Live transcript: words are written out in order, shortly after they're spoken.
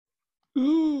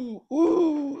Ooh,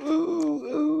 ooh, ooh,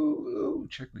 ooh, ooh.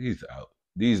 Check these out.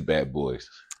 These bad boys.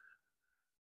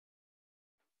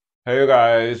 Hey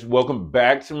guys, welcome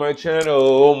back to my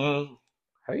channel.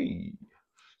 Hey.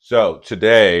 So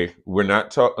today we're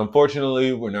not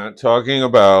unfortunately we're not talking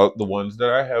about the ones that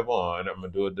I have on. I'm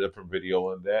gonna do a different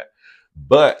video on that.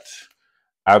 But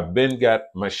I've been got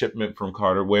my shipment from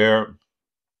Carter Wear.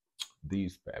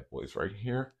 These bad boys right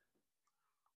here.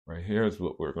 Right here is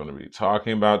what we're going to be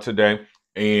talking about today.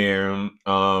 And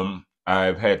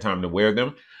I've had time to wear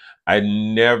them. I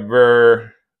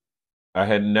never I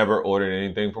had never ordered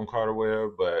anything from Carter Wear,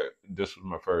 but this was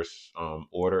my first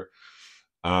order.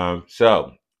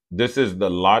 So this is the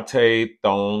Latte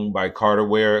Thong by Carter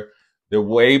Wear. They're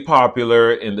way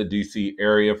popular in the DC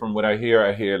area from what I hear.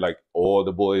 I hear like all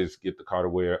the boys get the Carter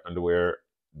Wear underwear.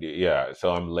 Yeah,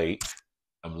 so I'm late.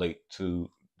 I'm late to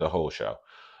the whole show.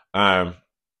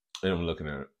 And I'm looking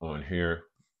at it on here.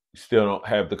 Still don't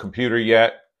have the computer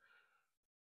yet,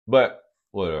 but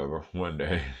whatever, one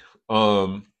day.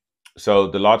 So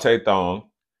the Latte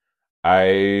Thong,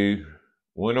 I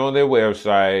went on their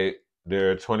website.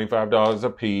 They're $25 a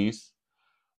piece.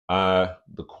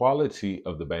 The quality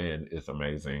of the band is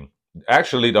amazing.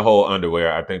 Actually, the whole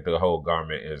underwear, I think the whole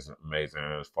garment is amazing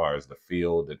as far as the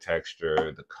feel, the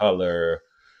texture, the color.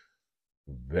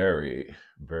 Very,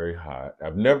 very hot.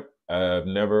 I've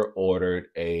never ordered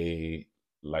a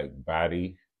like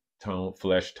body tone,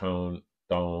 flesh tone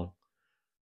thong.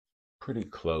 Pretty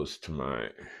close to my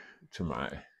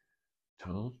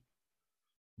tone.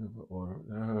 Never ordered.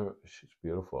 No, she's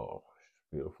beautiful.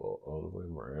 She's beautiful all the way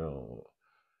around.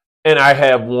 And I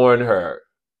have worn her.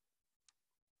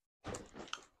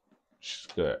 She's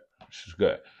good. She's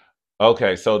good.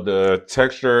 Okay, so the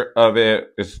texture of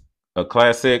it is a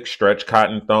classic stretch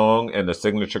cotton thong, and the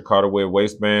signature Carterware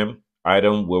waistband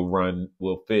item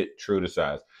will fit true to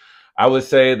size. I would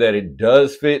say that it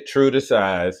does fit true to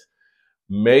size.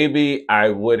 Maybe I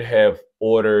would have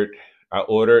ordered. I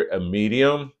ordered a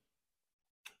medium.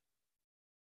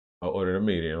 I ordered a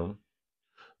medium.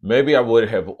 Maybe I would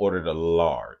have ordered a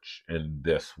large in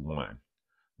this one.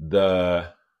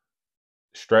 The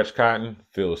stretch cotton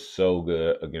feels so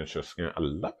good against your skin. I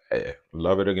love it.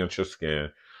 Love it against your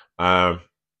skin. Um,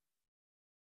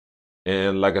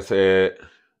 and like I said,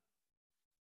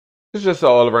 it's just an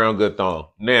all around good thong.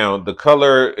 Now the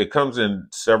color, it comes in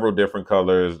several different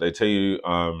colors. They tell you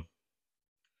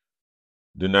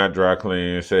do not dry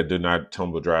clean. It said do not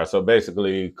tumble dry. So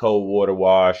basically cold water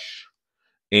wash.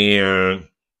 And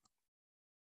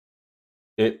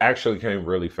it actually came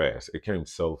really fast. It came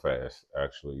so fast,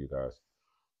 actually, you guys.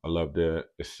 I loved it.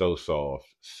 It's so soft.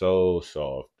 So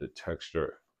soft. The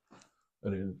texture.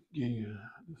 And then yeah,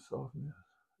 the softness.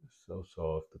 It's so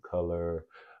soft. The color.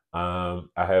 I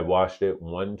had washed it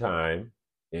one time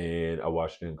and I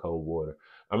washed it in cold water.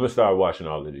 I'm gonna start washing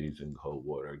all of these in cold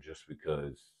water just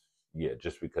because, yeah,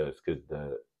 just because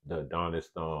the Adonis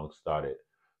thong started,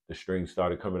 the string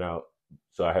started coming out.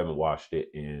 So I haven't washed it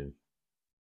in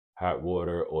hot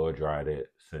water or dried it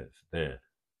since then.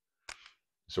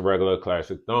 It's a regular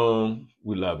classic thong.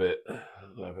 We love it.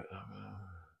 Love it.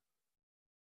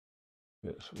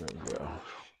 Yes, there we go.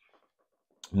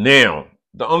 Now,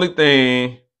 the only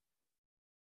thing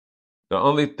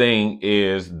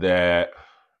is that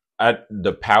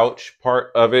the pouch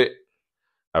part of it,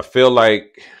 I feel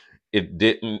like it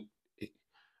didn't.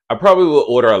 I probably will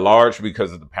order a large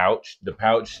because of the pouch. The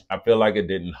pouch, I feel like it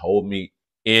didn't hold me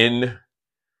in.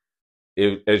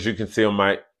 As you can see on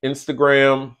my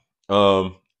Instagram, I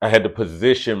had to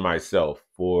position myself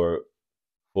for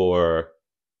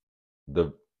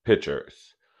the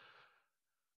pictures.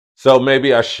 So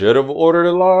maybe I should have ordered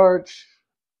a large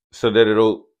so that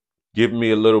it'll give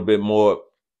me a little bit more.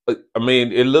 I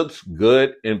mean, it looks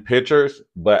good in pictures,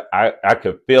 but I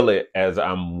could feel it as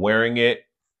I'm wearing it.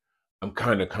 I'm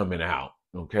kind of coming out.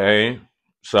 Okay.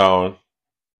 So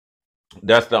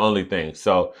that's the only thing.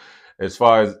 So as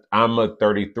far as I'm a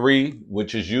 33,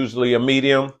 which is usually a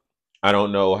medium, I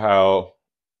don't know how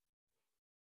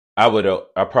I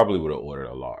probably would have ordered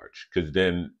a large because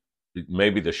then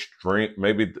maybe the string,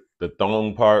 maybe the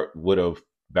thong part would have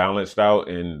balanced out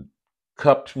and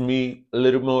cupped me a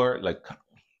little more, like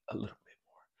cupped me a little bit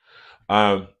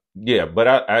more. Yeah,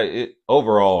 but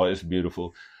overall it's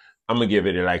beautiful. I'm gonna give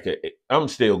it like I'm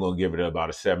still gonna give it about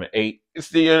a 7, 8.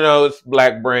 It's it's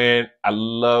black brand. I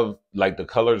love like the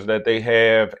colors that they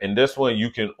have, and this one you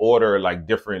can order like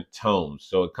different tones,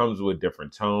 so it comes with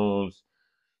different tones.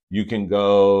 You can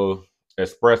go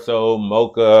espresso,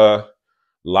 mocha,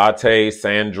 latte,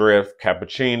 sandrift,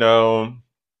 cappuccino.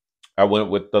 I went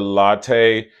with the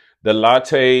latte. The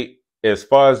latte as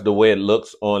far as the way it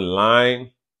looks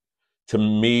online, to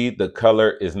me, the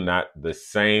color is not the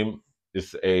same.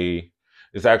 It's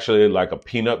it's actually like a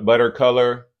peanut butter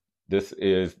color. This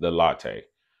is the latte.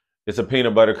 It's a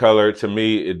peanut butter color. To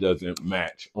me, it doesn't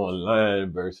match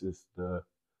online versus the,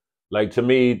 like, to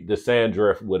me, the sand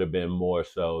drift would have been more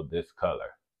so this color.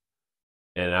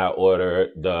 And I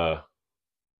ordered the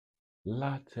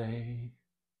latte.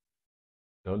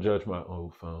 Don't judge my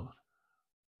old phone.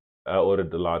 I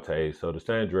ordered the latte. So the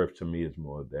sand drift to me is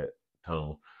more of that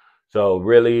tone. So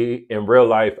really, in real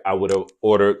life, I would have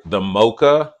ordered the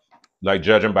mocha, like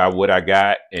judging by what I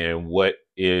got and what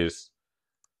is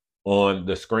on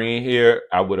the screen here.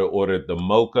 I would have ordered the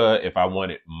mocha if I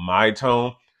wanted my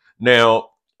tone.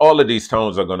 Now, all of these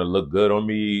tones are going to look good on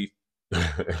me.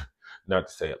 Not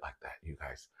to say it like that, you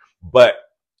guys. But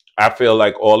I feel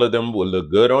like all of them will look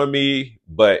good on me.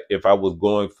 But if I was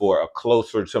going for a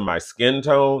closer to my skin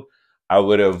tone, I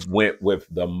would have went with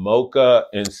the mocha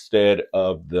instead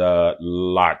of the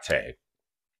latte.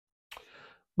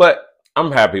 But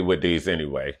I'm happy with these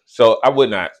anyway. So I would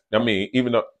not, I mean,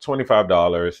 even though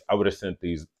 $25, I would have sent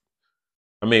these.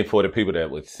 I mean, for the people that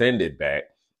would send it back,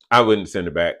 I wouldn't send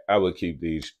it back. I would keep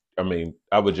these. I mean,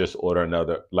 I would just order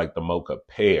another, like the mocha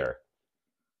pear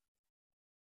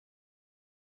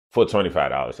for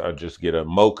 $25. I'll just get a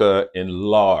mocha in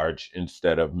large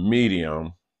instead of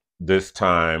medium this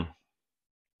time.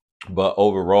 But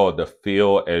overall, the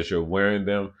feel as you're wearing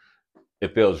them,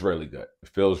 it feels really good. It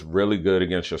feels really good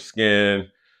against your skin.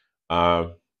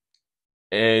 And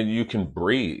you can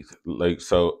breathe. Like,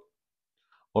 so,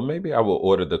 or maybe I will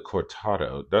order the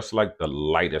cortado. That's like the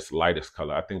lightest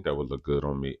color. I think that would look good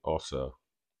on me also.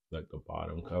 Like the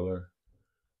bottom color.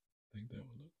 I think that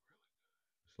would look,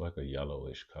 it's like a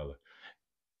yellowish color.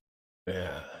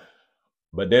 Yeah.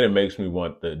 But then it makes me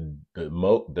want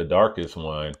the darkest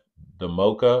one, the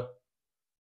mocha.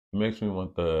 It makes me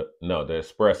want the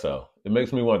espresso. It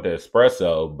makes me want the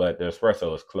espresso, but the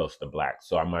espresso is close to black,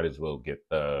 so I might as well get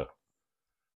I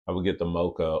would get the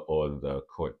mocha or the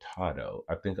cortado.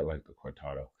 I think I like the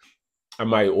cortado. I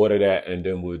might order that, and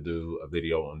then we'll do a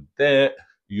video on that,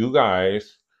 you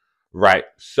guys. Right.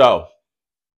 So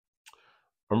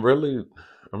I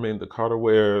mean, the Carter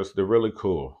wears, they're really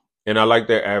cool. And I like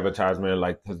their advertisement,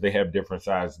 like, because they have different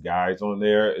size guys on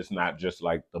there. It's not just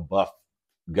like the buff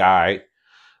guy,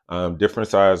 different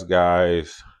size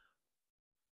guys.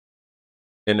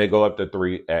 And they go up to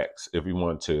 3X if you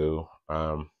want to.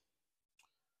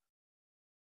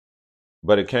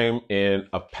 But it came in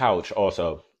a pouch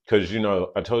also. Because, you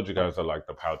know, I told you guys I like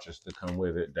the pouches that come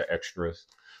with it, the extras.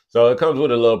 So it comes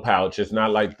with a little pouch. It's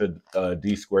not like the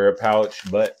D square pouch,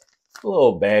 but a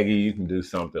little baggy you can do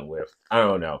something with. I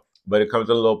don't know. But it comes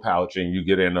in a little pouch, and you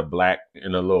get it in a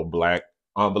little black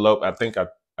envelope.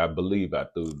 I believe I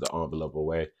threw the envelope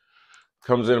away.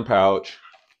 Comes in a pouch,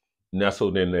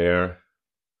 nestled in there.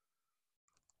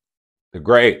 They're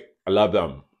great. I love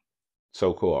them.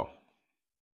 So cool.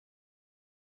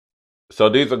 So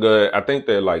these are good. I think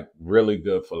they're like really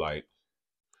good for like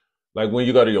when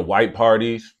you go to your white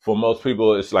parties. For most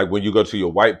people, it's like when you go to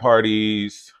your white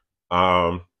parties,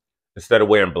 instead of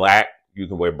wearing black, you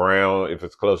can wear brown if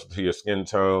it's closer to your skin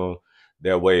tone.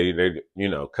 That way they, you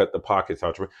know, cut the pockets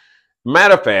out.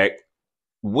 Matter of fact,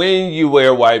 when you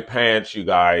wear white pants, you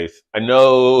guys, I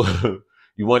know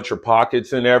you want your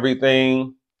pockets and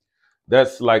everything.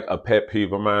 That's like a pet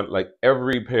peeve of mine. Like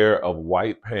every pair of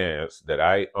white pants that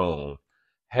I own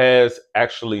has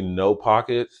actually no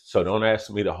pockets. So don't ask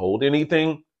me to hold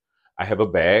anything. I have a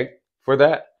bag for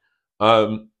that.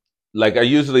 Um, like I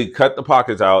usually cut the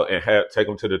pockets out and take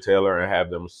them to the tailor and have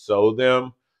them sew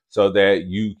them so that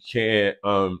you can't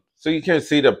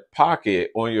see the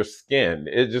pocket on your skin.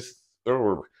 It just,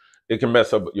 it can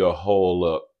mess up your whole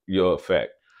look, your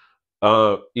effect.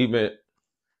 Even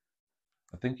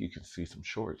I think you can see some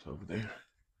shorts over there.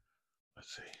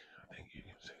 Let's see. I think you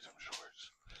can see some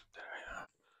shorts.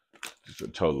 These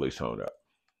are totally sewn up.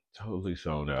 Totally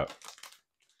sewn up.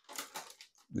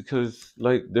 Because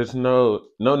like there's no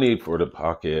need for the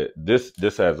pocket. This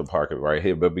has a pocket right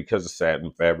here, but because of satin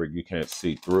fabric, you can't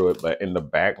see through it. But in the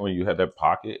back, when you have that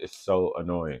pocket, it's so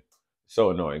annoying. So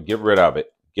annoying. Get rid of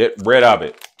it. Get rid of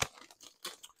it.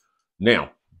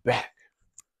 Now, back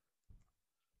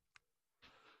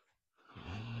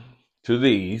to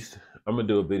these. I'm gonna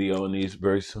do a video on these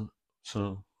very soon.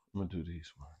 I'm gonna do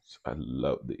these ones. I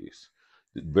love these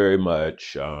very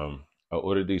much. I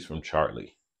ordered these from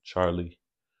Charlie.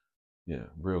 Yeah,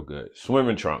 real good.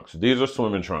 Swimming trunks. These are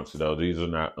swimming trunks though. These are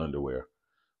not underwear.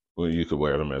 Well, you could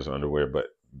wear them as underwear, but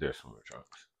they're swimming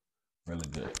trunks. Really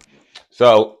good.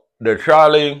 So the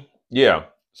Charlie, yeah,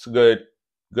 it's good.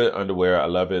 Good underwear. I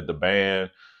love it. The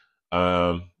band.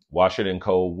 Wash it in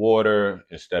cold water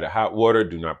instead of hot water.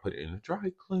 Do not put it in the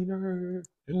dry cleaner,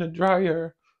 in the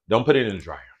dryer. Don't put it in the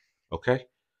dryer. Okay?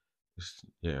 It's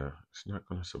not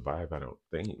going to survive, I don't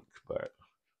think, but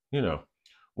you know,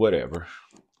 whatever.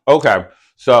 Okay,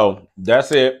 so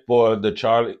that's it for the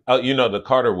Charlie, the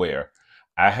Carter wear.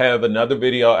 I have another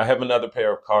video. I have another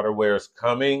pair of Carter wears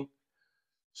coming.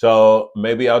 So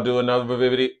maybe I'll do another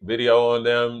video on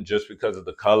them just because of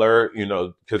the color,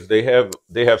 because they have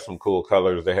some cool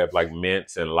colors. They have like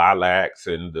mints and lilacs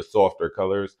and the softer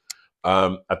colors.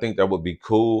 I think that would be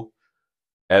cool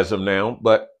as of now.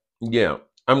 But yeah,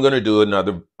 I'm gonna do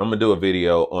a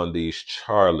video on these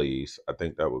Charlies. I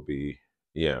think that would be,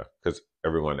 yeah, because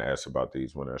everyone asks about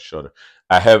these when I show them.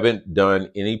 I haven't done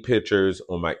any pictures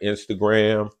on my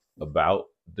Instagram about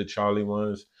the Charlie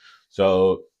ones.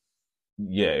 So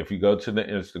yeah, if you go to the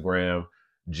Instagram,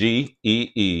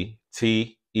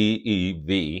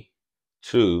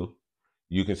 GEETEEV2,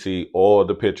 you can see all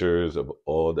the pictures of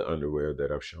all the underwear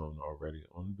that I've shown already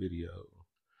on video.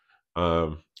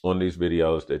 On these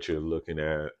videos that you're looking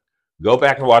at. Go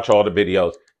back and watch all the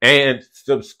videos and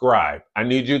subscribe. I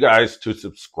need you guys to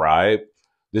subscribe.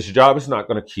 This job is not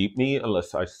going to keep me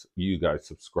unless you guys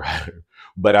subscribe.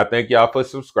 But I thank y'all for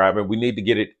subscribing. We need to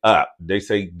get it up. They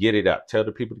say get it up. Tell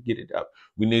the people to get it up.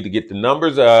 We need to get the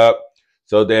numbers up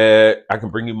so that I can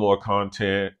bring you more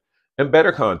content and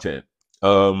better content.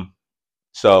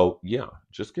 So yeah,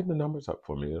 just get the numbers up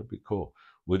for me. It'll be cool.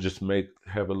 We'll just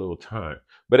have a little time.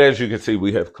 But as you can see,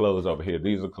 we have clothes over here.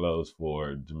 These are clothes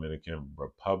for Dominican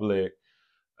Republic.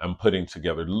 I'm putting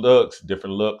together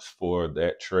different looks for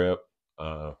that trip.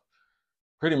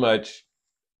 Pretty much,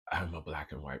 I'm a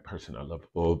black and white person. I love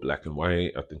all black and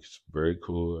white. I think it's very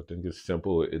cool. I think it's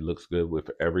simple. It looks good with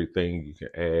everything. You can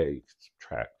add, you can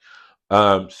subtract.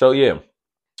 So yeah,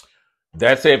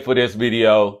 that's it for this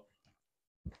video.